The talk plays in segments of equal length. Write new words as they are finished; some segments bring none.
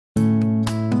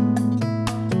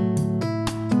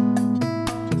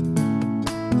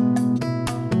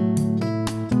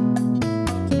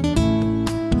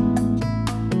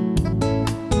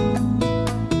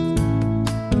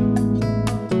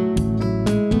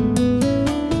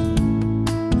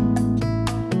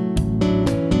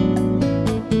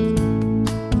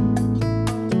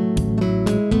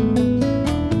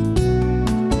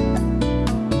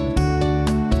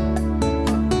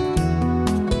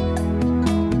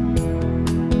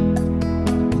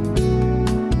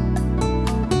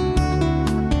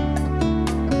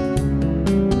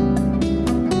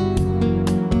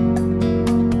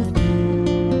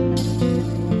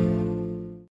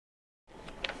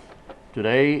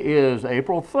Today is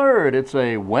April 3rd. It's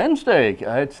a Wednesday.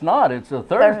 It's not. It's a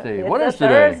Thursday. What is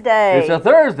today? Thursday. It's a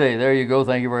Thursday. There you go.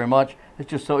 Thank you very much. It's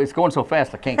just so it's going so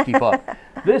fast I can't keep up.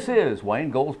 This is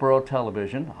Wayne Goldsboro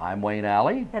Television. I'm Wayne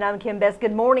Alley. And I'm Kim Best.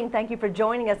 Good morning. Thank you for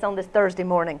joining us on this Thursday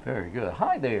morning. Very good.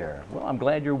 Hi there. Well, I'm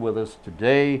glad you're with us.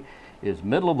 Today is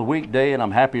middle of the weekday, and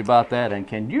I'm happy about that. And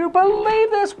can you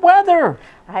believe this weather?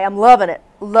 Hey, I'm loving it.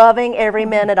 Loving every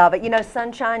minute of it. You know,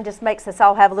 sunshine just makes us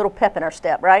all have a little pep in our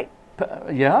step, right?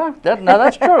 Yeah,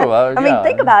 that's true. I mean,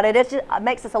 think about it. It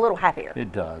makes us a little happier.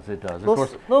 It does. It does. Of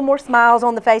course, a little more smiles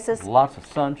on the faces. Lots of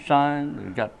sunshine.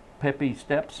 We've got peppy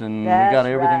steps, and we That's got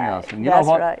everything right. else. And you That's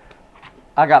know what? Right.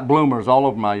 I got bloomers all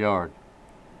over my yard.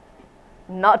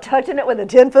 Not touching it with a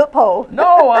 10-foot pole.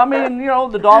 No, I mean, you know,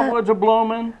 the dogwoods are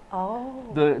blooming. Oh.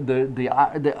 The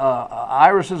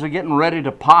irises are getting ready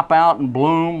to pop out and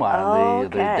bloom.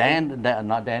 Okay.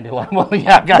 Not dandelion. Well,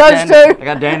 yeah, I got Those two. I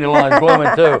got dandelions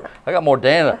blooming too. I got more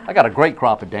I got a great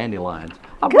crop of dandelions.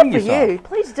 I'll Good bring for you. some.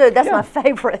 Please do. That's Yeah. my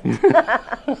favorite.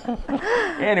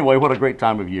 Anyway, what a great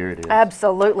time of year it is.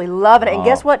 Absolutely loving it. And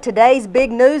guess what today's big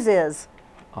news is?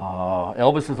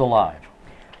 Elvis is alive.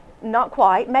 Not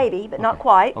quite, maybe, but not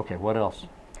quite. Okay, what else?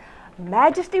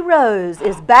 Majesty Rose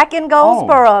is back in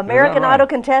Goldsboro. Oh, is that American right? Idol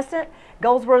contestant,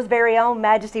 Goldsboro's very own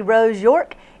Majesty Rose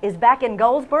York is back in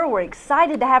Goldsboro. We're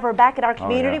excited to have her back in our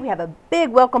community. yeah. We have a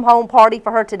big welcome home party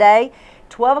for her today,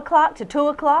 12 o'clock to 2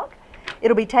 o'clock.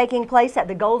 It'll be taking place at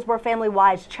the Goldsboro Family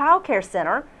Wise Child Care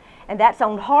Center, and that's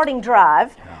on Harding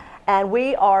Drive. Yeah. And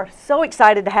we are so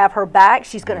excited to have her back.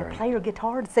 She's going to play her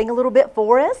guitar and sing a little bit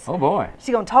for us. Oh boy.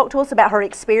 She's going to talk to us about her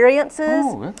experiences.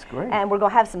 Oh, that's great. And we're going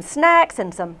to have some snacks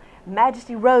and some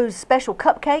Majesty Rose special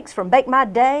cupcakes from Bake My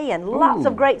Day and lots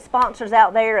of great sponsors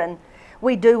out there. And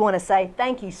we do want to say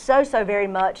thank you so very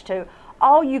much to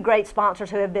all you great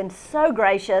sponsors who have been so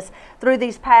gracious through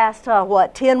these past,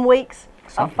 10 weeks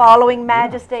of following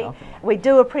Majesty. Yeah, we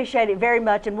do appreciate it very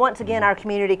much. And once again, our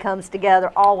community comes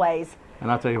together always.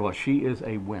 And I'll tell you what, she is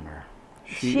a winner.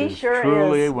 She is sure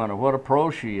truly is. a winner. What a pro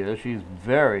she is. She's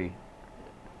very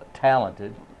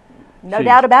talented. No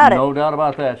doubt about it. No doubt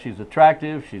about that. She's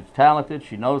attractive. She's talented.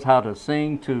 She knows how to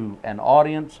sing to an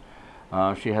audience.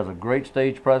 She has a great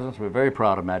stage presence. We're very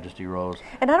proud of Majesty Rose.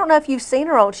 And I don't know if you've seen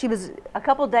her on, she was, a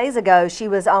couple of days ago, she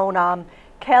was on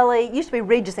Kelly, used to be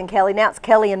Regis and Kelly, now it's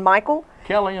Kelly and Michael.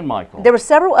 Kelly and Michael. There were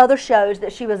several other shows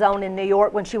that she was on in New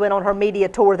York when she went on her media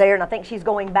tour there, and I think she's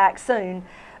going back soon.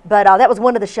 But that was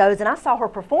one of the shows, and I saw her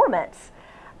performance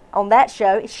on that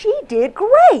show. She did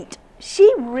great.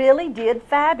 She really did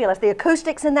fabulous. The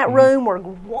acoustics in that room were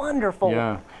wonderful.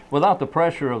 Yeah. Without the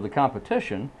pressure of the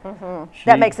competition.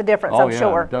 That makes a difference, I'm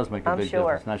sure. It does make a I'm big sure.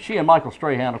 difference. Now, she and Michael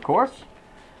Strahan, of course,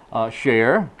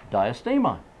 share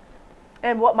diastema,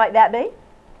 And what might that be?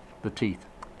 the teeth.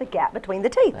 The gap between the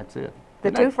teeth. That's it. The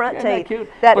Isn't two that- front isn't that teeth. cute?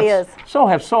 That But is. So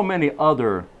have so many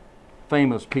other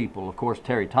famous people. Of course,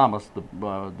 Terry Thomas,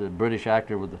 the British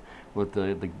actor with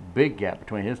the big gap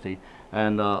between his teeth,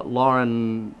 and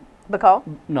Lauren. Bacall?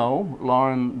 No,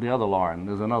 Lauren. The other Lauren.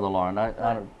 There's another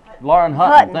Lauren. Lauren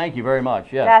Hutton. Thank you very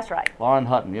much. Yeah. That's right. Lauren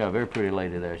Hutton. Yeah, very pretty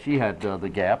lady there. She had the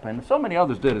gap, and so many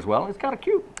others did as well. It's kind of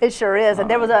cute. It sure is. And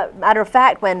there was a matter of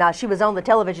fact when she was on the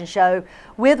television show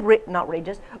with not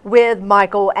Regis, with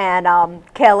Michael and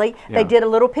Kelly. Yeah. They did a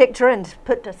little picture and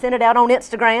sent it out on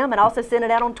Instagram and also sent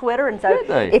it out on Twitter. And so Did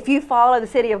they? if you follow the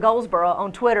city of Goldsboro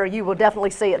on Twitter, you will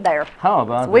definitely see it there. How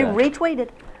about So we that? retweeted.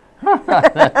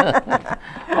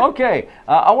 Okay,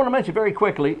 I want to mention very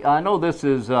quickly, I know this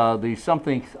is the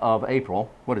something of April.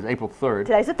 What is April 3rd?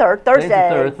 Today's the 3rd, Thursday.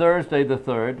 Today's the 3rd, Thursday the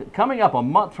 3rd. Coming up a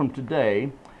month from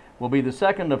today will be the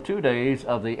second of 2 days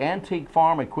of the Antique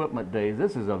Farm Equipment Days.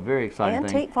 This is a very exciting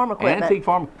thing. Antique farm equipment. Antique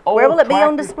Farm. Where will it be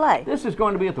on tractors. display? This is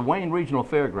going to be at the Wayne Regional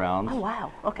Fairgrounds. Oh,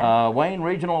 wow. Okay. Wayne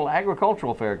Regional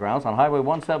Agricultural Fairgrounds on Highway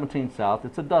 117 South.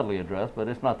 It's a Dudley address, but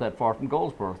it's not that far from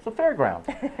Goldsboro. It's a fairground.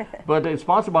 But it's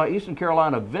sponsored by Eastern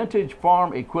Carolina Vintage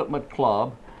Farm Equipment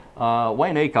Club.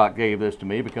 Wayne Aycock gave this to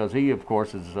me because he, of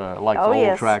course, likes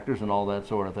old tractors and all that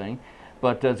sort of thing.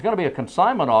 But it's going to be a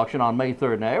consignment auction on May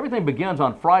 3rd. Now, everything begins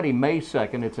on Friday, May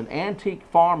 2nd. It's an Antique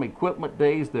Farm Equipment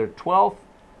Days, their 12th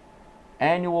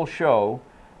annual show.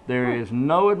 There is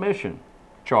no admission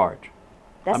charge.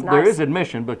 That's nice. There is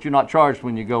admission, but you're not charged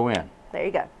when you go in. There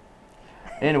you go.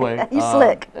 Anyway. You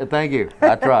slick. Thank you.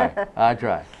 I try. I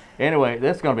try. Anyway,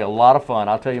 this is going to be a lot of fun.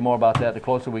 I'll tell you more about that the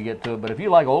closer we get to it. But if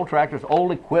you like old tractors,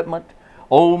 old equipment,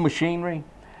 old machinery,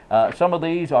 some of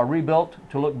these are rebuilt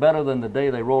to look better than the day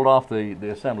they rolled off the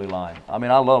assembly line. I mean,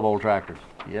 I love old tractors.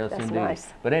 Yes, That's indeed. nice.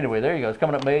 But anyway, there you go. It's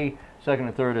coming up May 2nd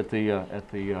and 3rd at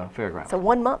the fairground. So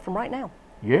 1 month from right now.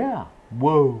 Yeah.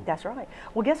 Whoa. That's right.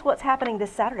 Well, guess what's happening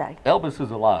this Saturday? Elvis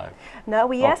is alive. No,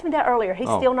 you asked me that earlier. He's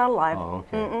still not alive. Oh,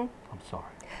 okay. I'm sorry.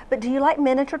 But do you like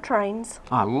miniature trains?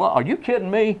 Are you kidding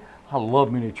me? I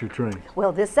love miniature trains.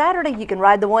 Well, this Saturday you can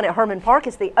ride the one at Herman Park.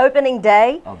 It's the opening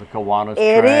day. Of the Kiwanis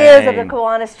train. It is of the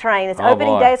Kiwanis train. It's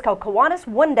opening day. It's called Kiwanis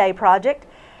One Day Project.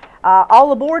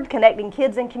 All aboard, connecting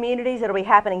kids and communities. It'll be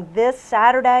happening this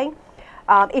Saturday.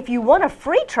 If you want a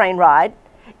free train ride,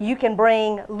 you can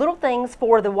bring little things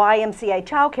for the YMCA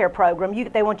child care program.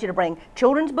 They want you to bring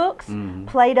children's books,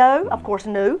 Play-Doh, of course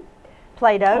new,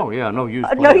 Play-Doh. Oh yeah, no use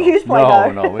Play-Doh. No use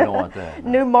Play-Doh. No, we don't want that.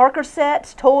 No. New marker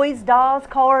sets, toys, dolls,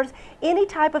 cars, any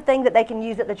type of thing that they can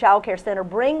use at the child care center.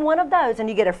 Bring one of those and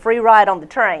you get a free ride on the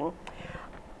train.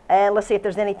 And let's see if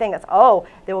there's anything that's,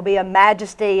 there will be a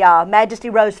Majesty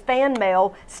Rose fan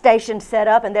mail station set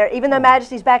up. And even though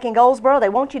Majesty's back in Goldsboro, they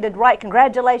want you to write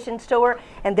congratulations to her,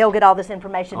 and they'll get all this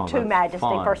information to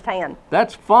Majesty firsthand.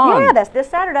 That's fun. Yeah, that's this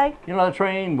Saturday. You know, the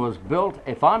train was built,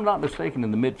 if I'm not mistaken,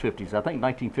 in the mid-50s. I think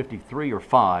 1953 or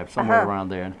 5, somewhere around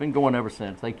there. And it's been going ever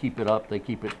since. They keep it up. They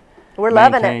keep it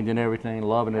maintained and everything.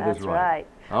 Loving it is right.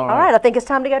 All right, I think it's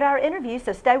time to go to our interview,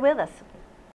 so stay with us.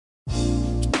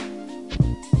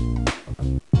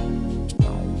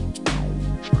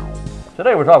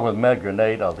 Today we're talking with Meg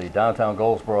GERNAAT of the Downtown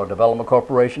Goldsboro Development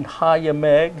Corporation. Hiya,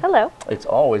 Meg. Hello. It's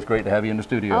always great to have you in the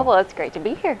studio. Oh, well, it's great to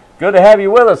be here. Good to have you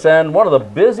with us, and one of the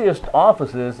busiest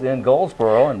offices in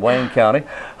Goldsboro and Wayne County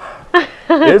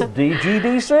is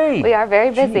DGDC. We are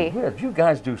very busy. Gee, you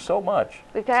guys do so much.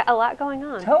 We've got a lot going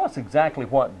on. Tell us exactly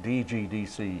what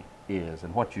DGDC is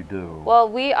and what you do. Well,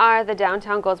 we are the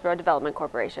Downtown Goldsboro Development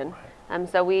Corporation.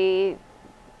 So we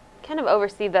kind of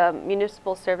oversee the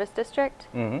municipal service district.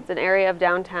 It's an area of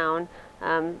downtown,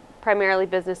 primarily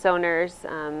business owners.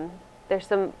 There's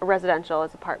some residential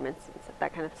as apartments,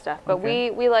 that kind of stuff. But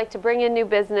we like to bring in new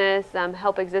business,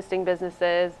 help existing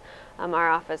businesses. Our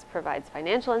office provides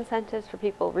financial incentives for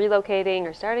people relocating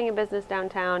or starting a business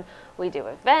downtown. We do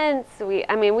events. We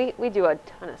do a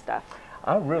ton of stuff.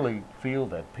 I really feel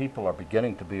that people are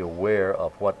beginning to be aware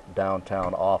of what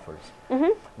downtown offers.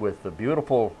 With the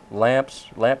beautiful lamp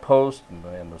posts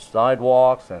and the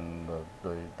sidewalks and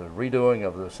the redoing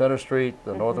of the center street,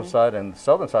 the northern side, and the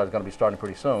southern side is going to be starting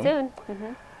pretty soon.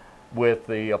 With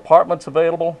the apartments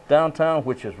available downtown,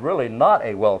 which is really not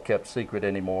a well-kept secret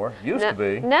anymore. Used to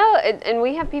be. No, and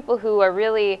we have people who are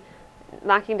really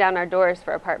knocking down our doors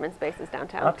for apartment spaces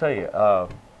downtown. I'll tell you,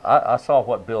 I saw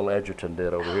what Bill Edgerton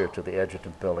did over here to the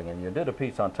Edgerton building, and you did a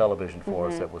piece on television for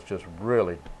us that was just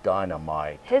really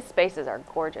dynamite. His spaces are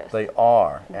gorgeous. They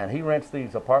are, and he rents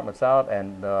these apartments out,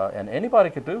 and anybody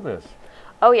could do this.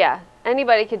 Oh yeah,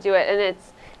 anybody could do it, and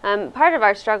it's part of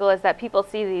our struggle is that people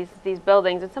see these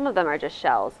buildings, and some of them are just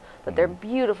shells, but they're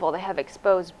beautiful. They have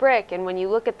exposed brick, and when you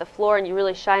look at the floor and you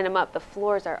really shine them up, the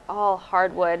floors are all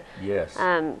hardwood. Yes.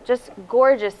 Just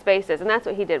gorgeous spaces, and that's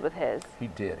what he did with his. He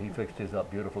did. He fixed his up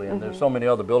beautifully, and there's so many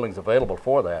other buildings available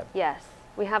for that. Yes,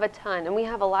 we have a ton, and we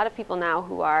have a lot of people now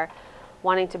who are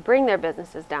wanting to bring their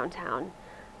businesses downtown.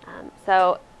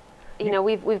 You know,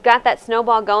 we've got that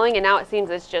snowball going, and now it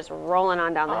seems it's just rolling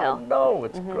on down the hill. No,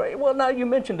 it's great. Well, now you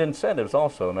mentioned incentives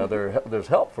also. Now there's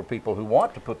help for people who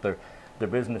want to put their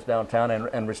business downtown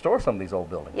and restore some of these old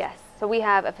buildings. Yes. So we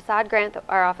have a facade grant that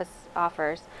our office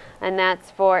offers, and that's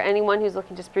for anyone who's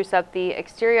looking to spruce up the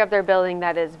exterior of their building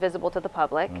that is visible to the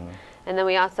public. And then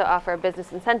we also offer a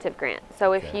business incentive grant.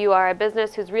 So if you are a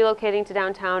business who's relocating to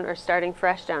downtown or starting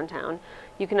fresh downtown,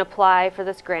 you can apply for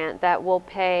this grant that will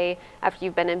pay, after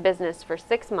you've been in business for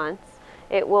 6 months,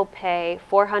 it will pay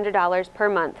 $400 per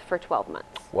month for 12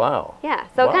 months. Wow. Yeah,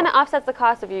 so it kind of offsets the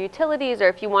cost of your utilities, or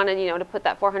if you wanted, to put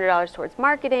that $400 towards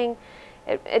marketing.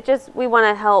 We want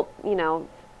to help,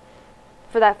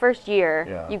 for that first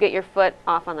year, you get your foot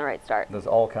off on the right start. There's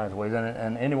all kinds of ways,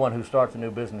 and anyone who starts a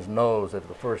new business knows that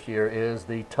the first year is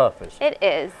the toughest. It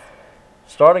is.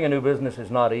 Starting a new business is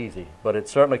not easy, but it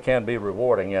certainly can be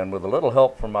rewarding, and with a little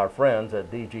help from our friends at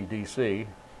DGDC,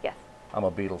 yes. I'm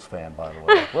a Beatles fan, by the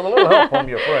way. With a little help from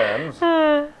your friends,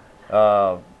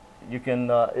 you can.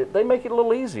 They make it a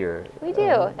little easier. We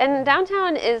do, and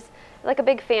downtown is like a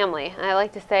big family. I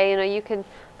like to say, you can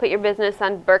put your business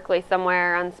on Berkeley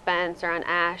somewhere, on Spence or on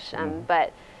Ash,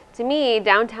 but to me,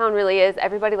 downtown really is.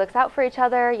 Everybody looks out for each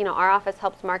other. Our office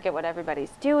helps market what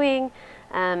everybody's doing.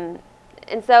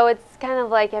 And so it's kind of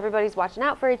like everybody's watching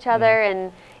out for each other,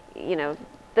 and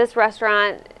this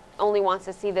restaurant only wants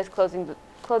to see this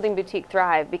clothing boutique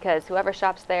thrive, because whoever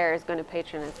shops there is going to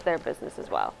patronize their business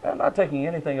as well. I'm not taking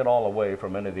anything at all away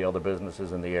from any of the other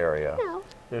businesses in the area. No.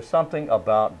 There's something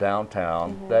about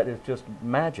downtown that is just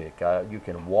magic. You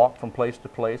can walk from place to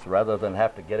place rather than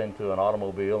have to get into an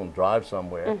automobile and drive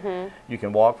somewhere. You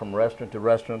can walk from restaurant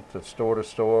to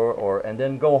store, and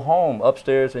then go home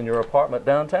upstairs in your apartment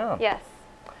downtown. Yes.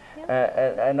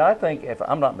 And I think, if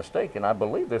I'm not mistaken, I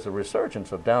believe there's a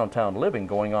resurgence of downtown living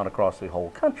going on across the whole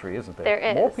country, isn't there? There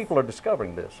is. More people are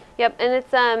discovering this. Yep, and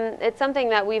it's something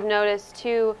that we've noticed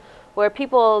too, where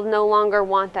people no longer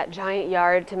want that giant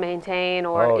yard to maintain,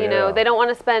 or you know, they don't want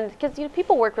to spend, because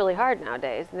people work really hard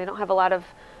nowadays and they don't have a lot of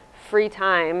free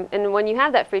time. And when you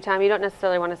have that free time, you don't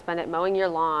necessarily want to spend it mowing your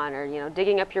lawn or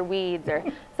digging up your weeds. Or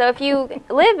so if you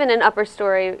live in an upper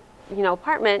story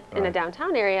apartment in a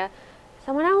downtown area,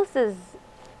 someone else is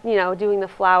doing the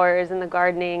flowers and the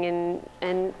gardening,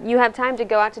 and you have time to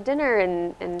go out to dinner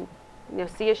and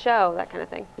see a show, that kind of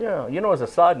thing. Yeah, as a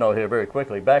side note here very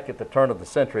quickly, back at the turn of the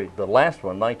century, the last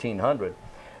one, 1900,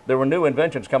 there were new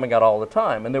inventions coming out all the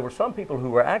time, and there were some people who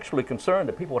were actually concerned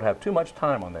that people would have too much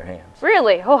time on their hands.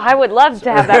 Really? Oh, I would love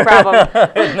to have that problem.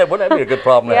 Wouldn't that be a good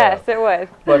problem to have? Yes, it would.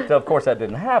 But of course that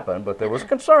didn't happen, but there was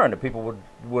concern that people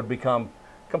would become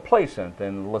complacent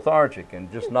and lethargic and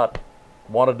just not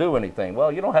want to do anything. Well,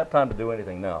 you don't have time to do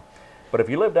anything now. But if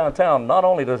you live downtown, not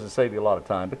only does it save you a lot of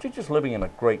time, but you're just living in a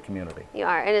great community. You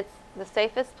are, and it's the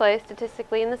safest place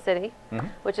statistically in the city,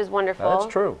 which is wonderful. That's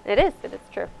true. It is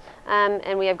true.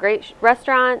 And we have great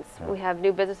restaurants. We have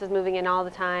new businesses moving in all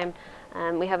the time.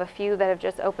 We have a few that have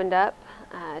just opened up.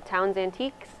 Town's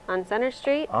Antiques on Center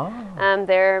Street.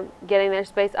 They're getting their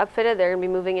space upfitted. They're going to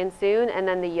be moving in soon. And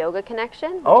then the Yoga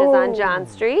Connection, which is on John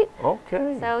Street.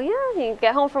 Okay. So yeah, you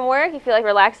get home from work, you feel like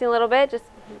relaxing a little bit, just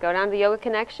go down to the Yoga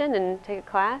Connection and take a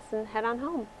class and head on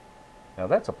home. Now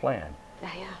that's a plan. Yeah.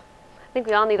 I think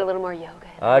we all need a little more yoga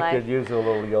in I life. could use a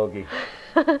little yogi.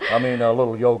 I mean, a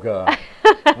little yoga,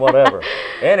 whatever.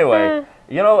 Anyway,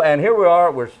 and here we are.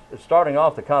 We're starting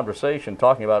off the conversation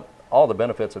talking about all the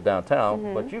benefits of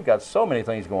downtown, but you've got so many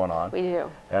things going on. We do.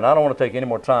 And I don't want to take any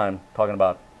more time talking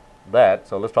about that,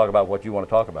 so let's talk about what you want to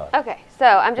talk about. Okay, so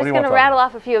I'm just going to rattle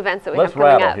off a few events that we have coming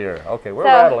up. Let's rattle here. Okay, we're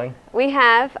rattling. We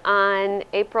have on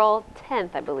April 10th,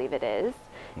 I believe it is,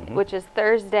 which is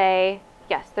Thursday.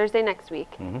 Yes, Thursday next week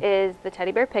is the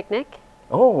Teddy Bear Picnic.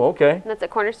 Oh, okay. And that's at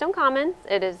Cornerstone Commons.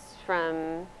 It is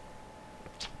from,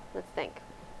 let's think,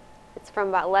 it's from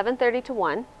about 11:30 to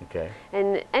 1. Okay.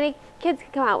 And any kids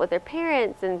can come out with their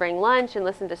parents and bring lunch and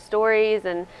listen to stories,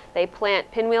 and they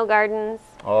plant pinwheel gardens.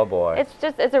 Oh boy.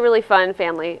 It's a really fun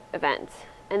family event.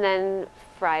 And then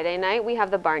Friday night we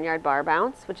have the Barnyard Bar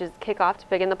Bounce, which is kickoff to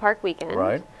Pig in the Park weekend.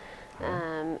 Right.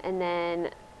 And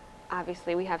then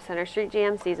obviously we have Center Street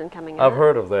Jam season coming up. I've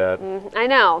heard of that. I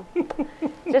know.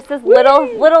 Just this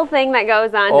little thing that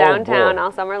goes on downtown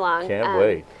all summer long. Can't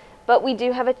wait. But we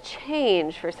do have a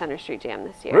change for Center Street Jam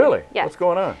this year. Really? Yes. What's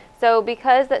going on? So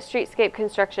because that streetscape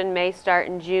construction may start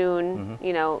in June,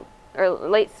 or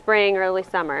late spring, early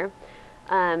summer,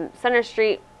 Center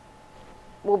Street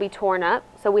will be torn up.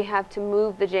 So we have to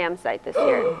move the jam site this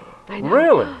year. I know.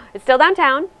 Really? It's still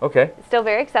downtown. Okay. It's still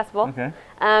very accessible. Okay.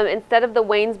 Instead of the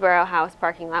Waynesboro House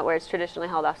parking lot where it's traditionally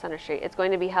held off Center Street, it's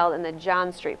going to be held in the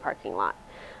John Street parking lot.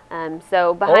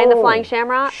 So behind the Flying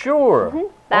Shamrock. Sure.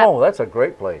 That's a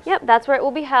great place. Yep, that's where it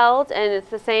will be held, and it's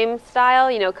the same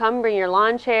style. Come bring your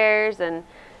lawn chairs and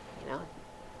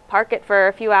park it for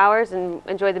a few hours and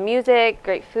enjoy the music,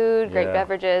 great food, great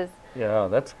beverages. Yeah,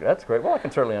 that's great. Well, I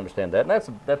can certainly understand that.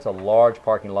 And that's a large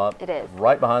parking lot. It is.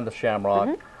 Right behind the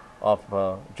Shamrock off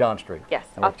John Street. Yes,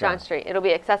 off John Street. It'll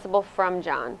be accessible from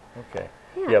John. Okay.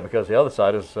 Yeah, because the other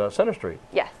side is Center Street.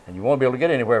 Yes. And you won't be able to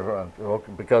get anywhere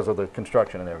because of the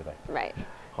construction and everything. Right.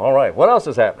 All right. What else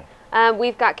is happening?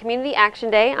 We've got Community Action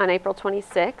Day on April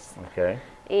 26th. Okay.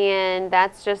 And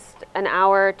that's just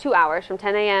 2 hours from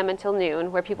 10 a.m. until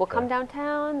noon, where people come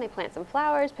downtown, they plant some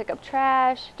flowers, pick up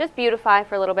trash, just beautify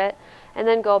for a little bit, and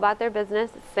then go about their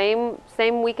business. Same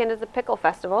weekend as the Pickle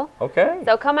Festival. Okay.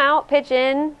 So come out, pitch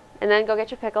in, and then go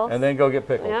get your pickles. And then go get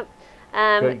pickles. Yep.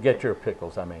 Go get your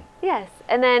pickles, I mean. Yes.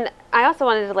 And then I also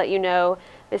wanted to let you know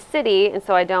the city, and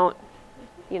so I don't,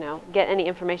 get any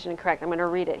information incorrect, I'm going to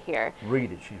read it here.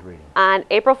 Read it. She's reading. On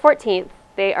April 14th,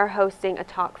 they are hosting a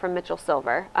talk from Mitchell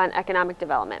Silver on economic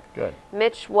development. Good.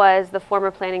 Mitch was the former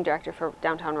planning director for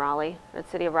downtown Raleigh, the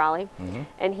city of Raleigh,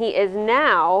 and he is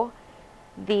now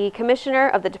the commissioner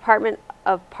of the Department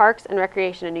of Parks and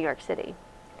Recreation in New York City.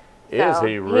 Is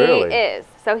he really? He is.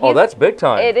 So that's big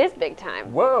time. It is big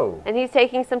time. Whoa. And he's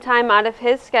taking some time out of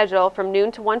his schedule from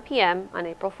noon to 1 p.m. on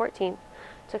April 14th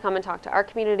to come and talk to our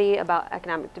community about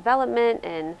economic development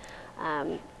and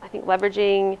I think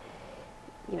leveraging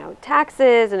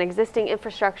taxes and existing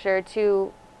infrastructure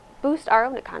to boost our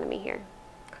own economy here.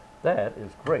 That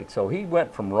is great. So he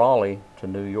went from Raleigh to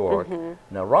New York.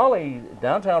 Now Raleigh,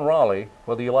 downtown Raleigh,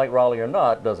 whether you like Raleigh or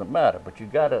not, doesn't matter. But you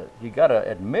gotta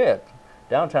admit,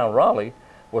 downtown Raleigh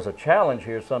was a challenge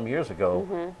here some years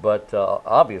ago. But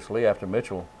obviously, after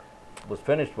Mitchell was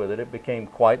finished with it, it became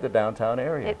quite the downtown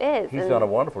area. It is. He's done a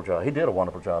wonderful job. He did a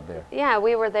wonderful job there. Yeah,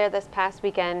 we were there this past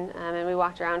weekend, and we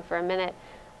walked around for a minute.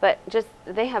 But just,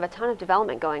 they have a ton of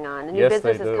development going on. And new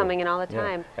business is coming in all the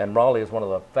time. And Raleigh is one of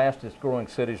the fastest growing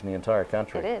cities in the entire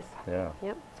country. It is. Yeah.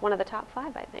 Yep. It's one of the top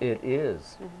 5, I think. It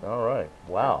is. All right.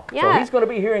 Wow. Yeah. So he's going to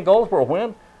be here in Goldsboro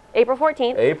when? April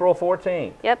 14th. April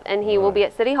 14th. Yep, and he will be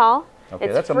at City Hall. Okay,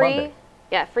 it's that's free. a Monday.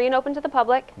 Yeah, free and open to the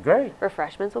public. Great.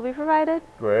 Refreshments will be provided.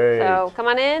 Great. So come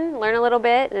on in, learn a little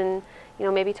bit, and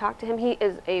maybe talk to him. He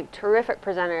is a terrific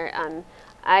presenter.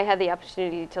 I had the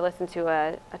opportunity to listen to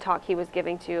a talk he was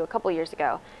giving to a couple years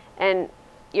ago, and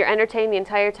you're entertained the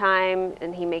entire time,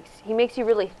 and he makes you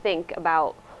really think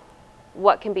about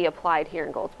what can be applied here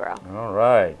in Goldsboro. All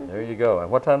right, there you go. And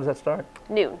what time does that start?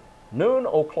 Noon. Noon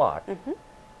o'clock. At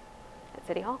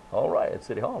City Hall. All right, at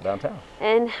City Hall, downtown.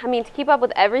 And I mean, to keep up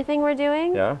with everything we're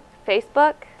doing, Yeah.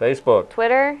 Facebook,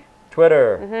 Twitter.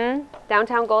 Twitter,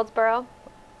 downtown Goldsboro.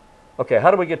 Okay, how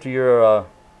do we get to your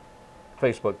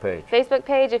Facebook page? Facebook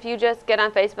page, if you just get on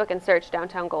Facebook and search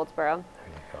Downtown Goldsboro.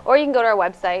 Or you can go to our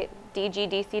website,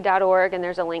 dgdc.org, and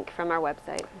there's a link from our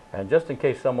website. And just in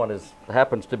case someone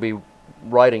happens to be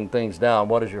writing things down,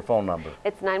 what is your phone number?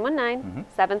 It's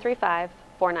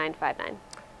 919-735-4959.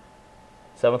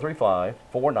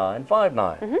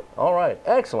 735-4959. All right,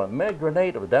 excellent. Meg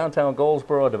Grenate of the Downtown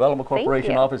Goldsboro Development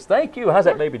Corporation office. Thank you. How's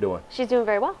that baby doing? She's doing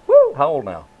very well. Woo! How old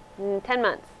now? 10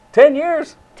 months. 10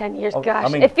 years? 10 years, Oh, gosh. I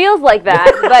mean- It feels like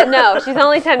that, but no, she's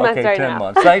only 10 months Okay, right 10 now.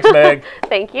 months. Thanks, Meg.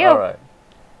 Thank you. All right.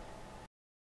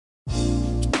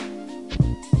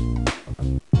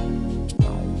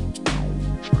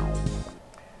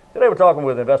 Today we're talking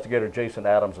with Investigator Jason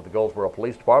Adams of the Goldsboro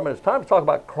Police Department. It's time to talk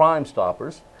about Crime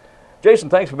Stoppers. Jason,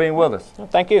 thanks for being with us.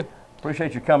 Thank you.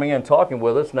 Appreciate you coming in and talking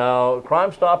with us. Now,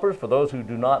 Crime Stoppers, for those who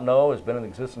do not know, has been in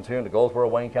existence here in the Goldsboro,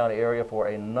 Wayne County area for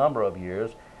a number of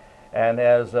years and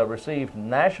has received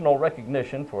national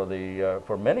recognition for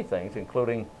many things,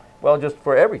 including, well, just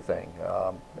for everything.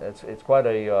 It's quite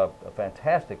a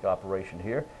fantastic operation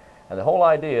here, and the whole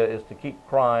idea is to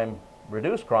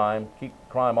reduce crime, keep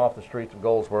crime off the streets of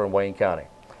Goldsboro and Wayne County.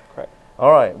 Correct.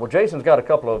 All right. Well, Jason's got a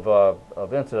couple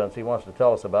of incidents he wants to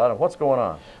tell us about, and what's going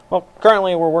on? Well,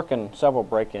 currently we're working several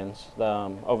break-ins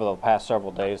over the past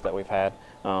several days that we've had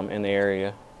in the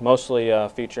area, mostly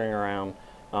featuring around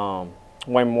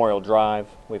Wayne Memorial Drive.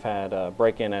 We've had a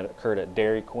break-in that occurred at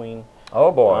Dairy Queen.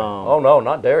 Oh, boy. Oh, no,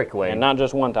 not Dairy Queen. And not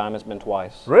just one time, it's been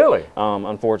twice. Really?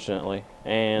 Unfortunately.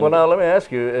 And well, now let me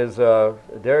ask you: is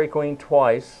Dairy Queen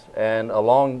twice, and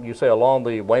along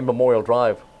the Wayne Memorial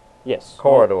Drive yes.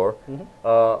 corridor?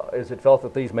 Is it felt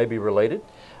that these may be related?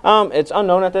 It's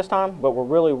unknown at this time, but we're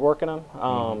really working them,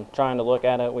 trying to look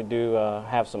at it. We do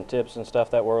have some tips and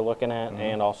stuff that we're looking at,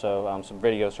 and also some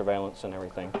video surveillance and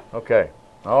everything. Okay.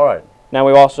 All right. Now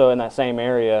we also, in that same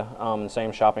area, the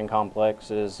same shopping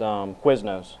complex, is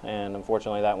Quiznos, and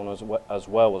unfortunately that one was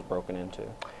was broken into.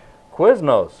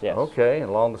 Quiznos. Yes. Okay,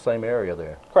 along the same area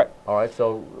there. Correct. All right.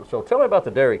 So tell me about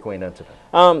the Dairy Queen incident.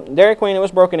 Dairy Queen, it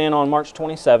was broken in on March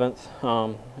 27th.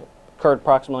 Occurred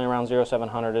approximately around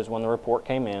 0700 is when the report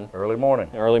came in. Early morning.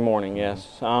 Early morning,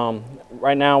 yes.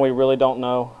 Right now we really don't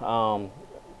know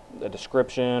the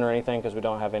description or anything because we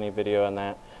don't have any video on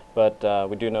that, but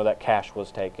we do know that cash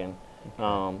was taken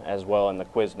as well in the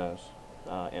Quiznos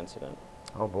incident.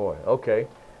 Oh boy. Okay.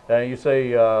 And you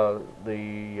say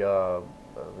the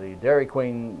Dairy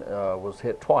Queen was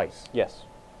hit twice. Yes.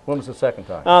 When was the second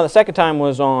time? The second time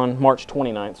was on March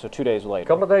 29th, so 2 days later. A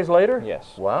couple of days later?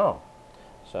 Yes. Wow.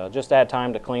 So just had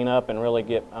time to clean up and really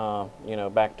get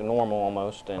back to normal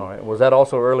almost. And All right. Was that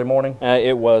also early morning?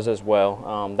 it was as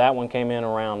well. That one came in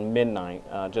around midnight,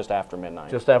 just after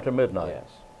midnight. Just after midnight. Yes.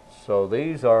 So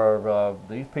these are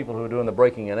these people who are doing the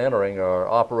breaking and entering are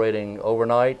operating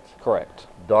overnight. Correct.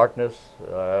 Darkness.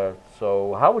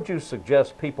 So how would you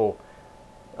suggest people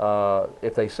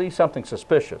if they see something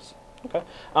suspicious? Okay.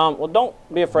 Well, don't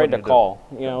be afraid to call.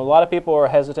 You know, a lot of people are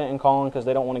hesitant in calling because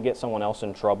they don't want to get someone else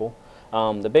in trouble.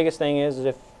 The biggest thing is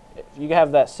if you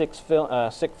have that sick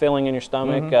feeling in your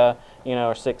stomach,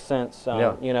 or sixth sense,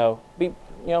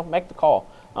 make the call.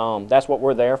 That's what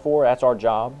we're there for. That's our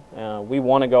job. We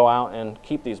want to go out and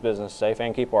keep these businesses safe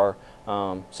and keep our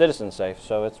citizens safe.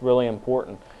 So it's really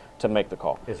important to make the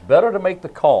call. It's better to make the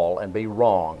call and be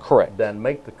wrong. Correct.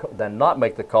 Than not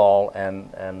make the call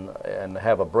and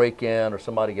have a break-in or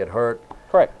somebody get hurt.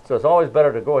 Correct. So it's always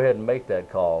better to go ahead and make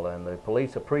that call, and the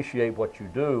police appreciate what you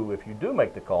do if you do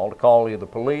make the call, to call either the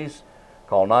police,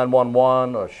 call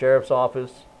 911 or sheriff's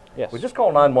office. Yes. We just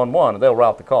call 911 and they'll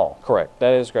route the call. Correct.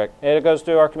 That is correct. It goes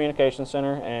through our communication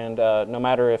center, and no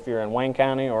matter if you're in Wayne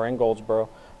County or in Goldsboro,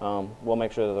 we'll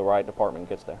make sure that the right department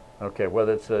gets there. Okay,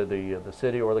 whether it's the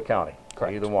city or the county.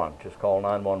 Correct. Either one. Just call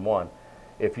 911.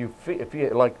 If you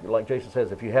like Jason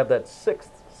says, if you have that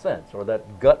sixth sense or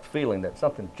that gut feeling that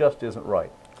something just isn't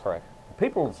right. Correct.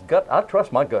 People's gut, I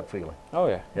trust my gut feeling. Oh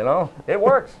yeah. You know, it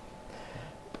works.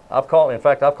 I've called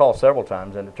several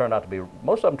times, and it turned out to be,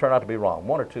 most of them turned out to be wrong.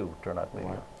 One or two turned out to be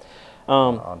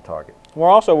on target.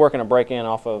 We're also working a break-in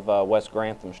off of West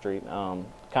Grantham Street. Kind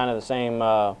of the same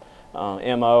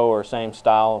MO or same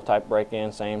style type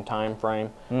break-in, same time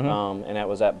frame, and that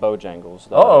was at Bojangles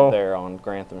there on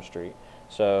Grantham Street.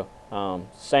 So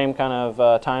same kind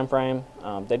of time frame.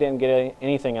 They didn't get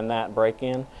anything in that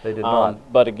break-in. They did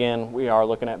not. But again, we are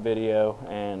looking at video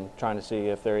and trying to see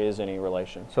if there is any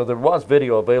relation. So there was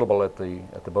video available at the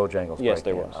Bojangles break-in? Yes,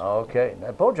 there was. Okay.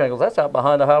 Now, Bojangles, that's out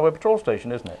behind the Highway Patrol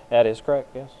Station, isn't it? That is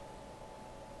correct, yes.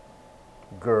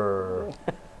 Grr.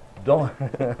 Don't.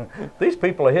 These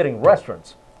people are hitting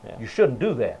restaurants. Yeah. You shouldn't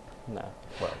do that. No.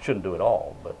 Well, shouldn't do it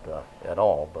all, but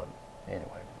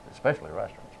anyway, especially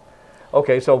restaurants.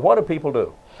 Okay, so what do people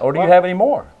do? Or do you have any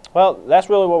more? Well, that's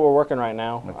really what we're working right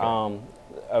now. Okay.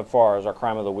 As far as our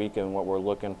crime of the week, and what we're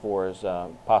looking for is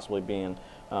possibly being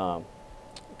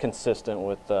consistent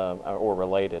with or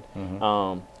related.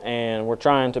 And we're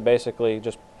trying to basically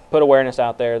just put awareness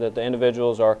out there that the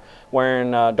individuals are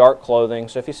wearing dark clothing.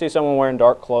 So if you see someone wearing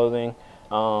dark clothing,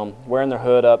 wearing their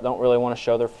hood up, don't really want to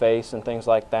show their face and things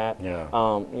like that. Yeah.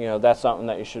 You know, that's something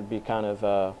that you should be kind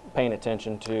of paying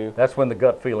attention to. That's when the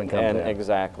gut feeling comes in.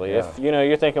 Exactly. Yeah. If you know,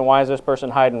 you're thinking, why is this person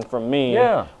hiding from me?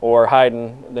 Yeah. Or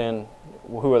hiding, then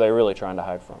who are they really trying to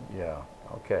hide from? Yeah.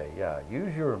 Okay. Yeah.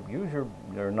 Use your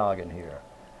noggin here.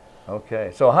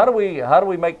 Okay. So how do we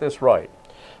make this right?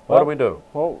 What do we do?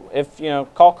 Well, if you know,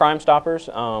 call Crime Stoppers.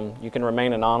 You can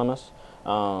remain anonymous.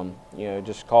 You know,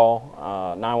 just call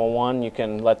 911. You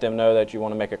can let them know that you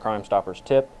want to make a Crime Stoppers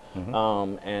tip,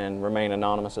 and remain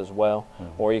anonymous as well.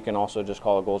 Or you can also just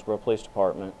call the Goldsboro Police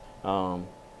Department,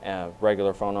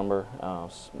 regular phone number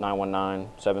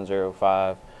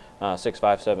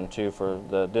 919-705-6572 for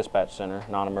the dispatch center,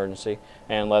 non-emergency,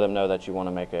 and let them know that you want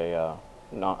to make a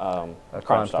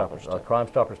Crime Stoppers tip. Crime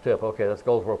Stoppers tip. Okay, that's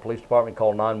Goldsboro Police Department.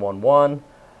 Call 911,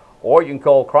 or you can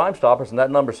call Crime Stoppers, and that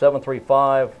number is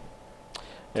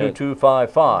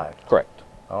 735-2255. Correct.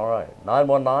 All right,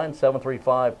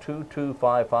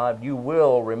 919-735-2255. You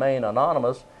will remain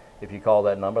anonymous if you call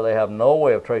that number. They have no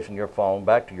way of tracing your phone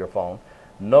back to your phone.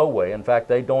 No way. In fact,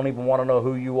 they don't even want to know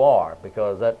who you are,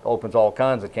 because that opens all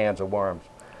kinds of cans of worms.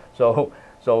 So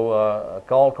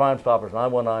call Crime Stoppers,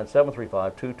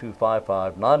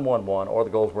 919-735-2255, 911, or the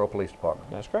Goldsboro Police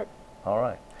Department. That's correct. All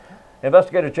right.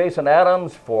 Investigator Jason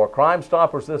Adams for Crime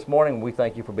Stoppers this morning. We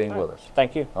thank you for being with us.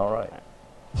 Thank you. All right.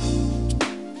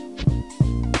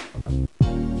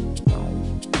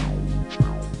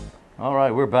 All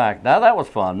right, we're back. Now that was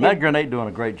fun. Meg GERNAAT doing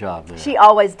a great job there. She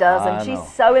always does, and I know. she's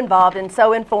so involved and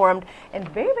so informed, and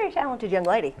very, very talented young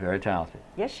lady. Very talented.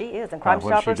 Yes, she is. And Crime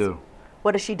What does Stoppers. she do?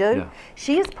 What does she do? Yeah.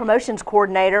 She is promotions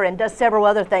coordinator and does several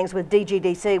other things with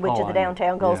DGDC, which is the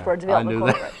Downtown Goldsboro Development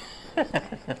Corporation.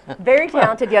 Very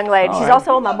talented young lady. She's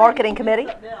also on my marketing committee.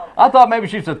 I thought maybe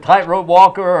she's a tightrope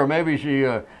walker, or maybe she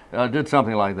did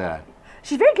something like that.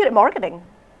 She's very good at marketing.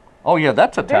 Oh, yeah,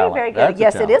 that's a talent. Very good. That's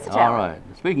Yes, it is a talent. All right.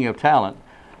 Speaking of talent,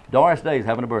 Doris Day is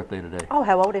having a birthday today. Oh,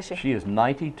 how old is she? She is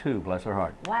 92, bless her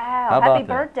heart. Wow, How happy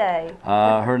about that?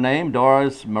 birthday. Her name,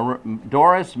 Doris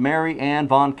Mary Ann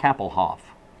von Kappelhoff.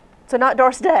 So not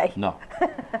Doris Day. No.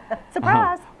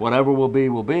 Surprise. Whatever will be,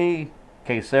 will be.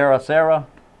 Que Sarah. Sarah.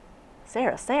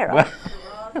 Sarah, Sarah.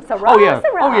 oh, yeah.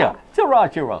 Oh, yeah.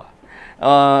 Sarah.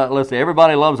 Let's see.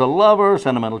 Everybody loves a lover.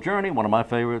 Sentimental Journey, one of my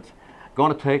favorites.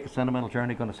 Going to take a sentimental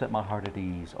journey, going to set my heart at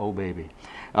ease. Oh, baby.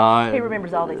 He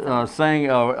remembers all these things.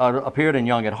 Appeared in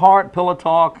Young at Heart, Pillow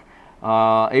Talk,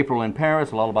 April in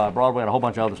Paris, Lullaby Broadway, and a whole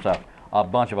bunch of other stuff. Oh,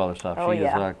 she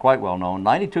is quite well known.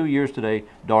 92 years today,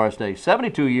 Doris Day.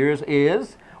 72 years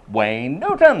is Wayne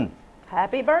Newton.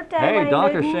 Happy birthday, Hey, Wayne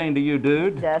Dr. Newton. Shane to you,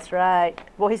 dude. That's right.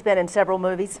 Well, he's been in several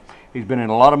movies. He's been in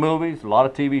a lot of movies, a lot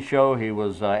of TV show. He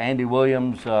was Andy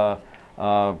Williams'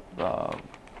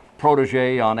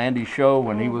 protege on Andy's show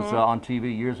when he was on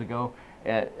TV years ago.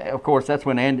 Of course, that's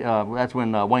when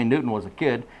Wayne Newton was a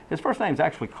kid. His first name's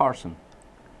actually Carson.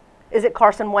 Is it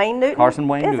Carson Wayne Newton? Carson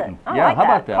Wayne Is Newton. It? I Yeah, like how that.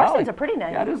 about that? Carson's a pretty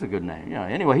name. Yeah, it is a good name. Yeah.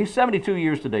 Anyway, he's 72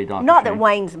 years today, Dr. Not that Shane.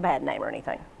 Wayne's a bad name or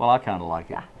anything. Well, I kind of like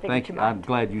it. Yeah, figured Thank you you. might. I'm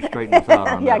glad you straightened us out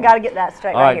on Yeah, I that. got to get that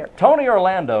straight All right right, here. Tony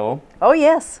Orlando Oh,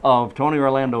 yes. of Tony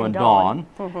Orlando and Dawn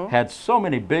had so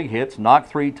many big hits. Knock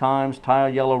 3 times, Tie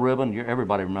a Yellow Ribbon.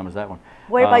 Everybody remembers that one.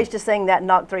 Well, everybody used to sing that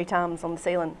knock 3 times on the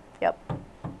ceiling. Yep.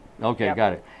 Okay, Yep.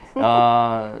 got it.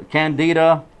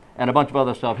 Candida and a bunch of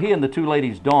other stuff. He and the two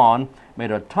ladies, Dawn, made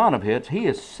a ton of hits. He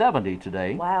is 70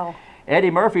 today. Wow.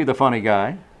 Eddie Murphy, the funny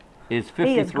guy, is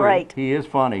 53. He is great. He is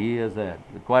funny. He is that.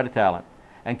 Quite a talent.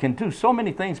 And can do so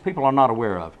many things people are not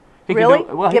aware of. He can Really?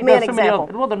 do, well, Give he me does an so many example.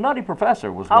 other- well, the Nutty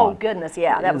Professor was Oh, one. goodness,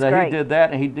 yeah, that was He great. did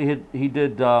that, and he did He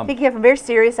can get from very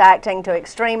serious acting to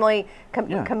extremely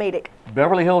comedic.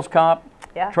 Beverly Hills Cop.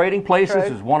 Yeah, Trading Places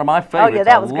true. is one of my favorites.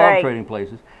 that was I love great. Trading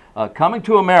Places. Coming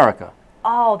to America.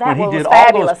 Oh, that When he one was did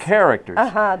fabulous. all those characters.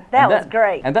 That was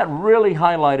great. And that really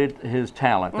highlighted his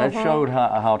talent. That showed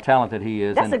how talented he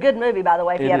is. That's and a good movie, by the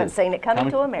way, if you it haven't is. seen it. Coming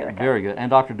to America. Very good. And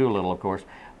Dr. Doolittle, of course.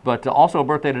 But also a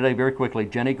birthday today, very quickly,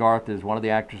 Jenny Garth is one of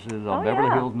the actresses of Beverly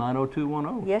yeah. Hills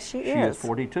 90210. Yes, she She is is.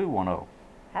 4210.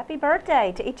 Happy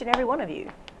birthday to each and every one of you.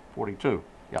 42.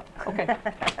 Yeah. Okay.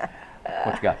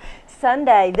 What you got?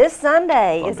 Sunday. This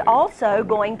Sunday is also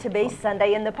going to be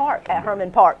Sunday in the Park at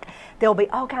Herman Park. There'll be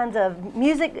all kinds of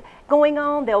music going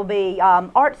on. There'll be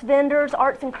arts vendors,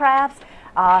 arts and crafts.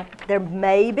 There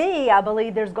may be, I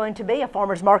believe there's going to be a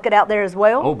farmer's market out there as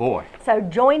well. Oh, boy. So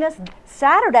join us.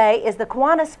 Saturday is the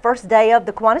Kiwanis first day of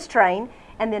the Kiwanis train.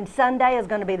 And then Sunday is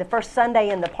going to be the first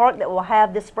Sunday in the park that we'll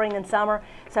have this spring and summer.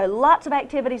 So lots of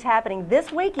activities happening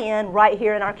this weekend right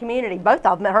here in our community, both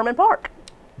of them at Herman Park.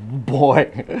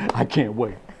 Boy, I can't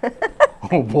wait.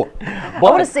 Oh, boy. I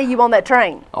want to see you on that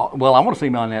train. Well, I want to see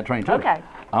me on that train, too. Okay.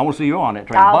 I want to see you on that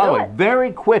train. I'll By the do way, it.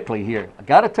 very quickly here, I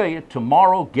got to tell you,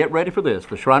 tomorrow, get ready for this.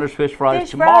 The Shriners Fish Fry is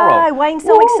Fish tomorrow. fry. Wayne's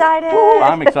so Woo, excited. woo.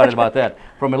 I'm excited about that.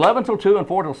 From 11 till 2 and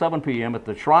 4 till 7 p.m. at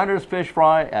the Shriners Fish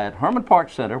Fry at Herman Park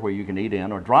Center, where you can eat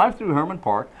in, or drive through Herman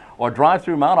Park, or drive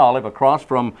through Mount Olive, across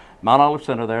from Mount Olive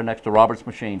Center there next to Robert's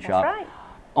Machine Shop. That's right.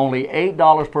 Only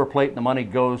 $8 per plate, and the money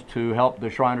goes to help the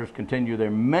Shriners continue their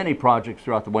many projects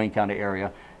throughout the Wayne County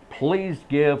area. Please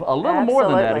give a little more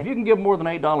than that. Absolutely. If you can give more than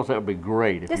 $8, that would be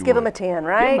great. Just give them a 10,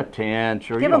 right? Give them a 10,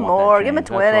 sure. Give you don't them want that more, give them a change.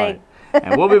 That's 20. right.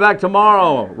 And we'll be back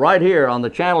tomorrow right here on the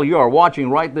channel you are watching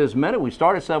right this minute. We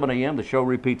start at 7 a.m. The show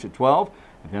repeats at 12,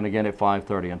 and then again at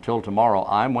 5:30. Until tomorrow,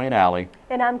 I'm Wayne Alley.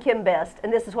 And I'm Kim Best,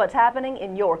 and this is what's happening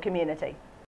in your community.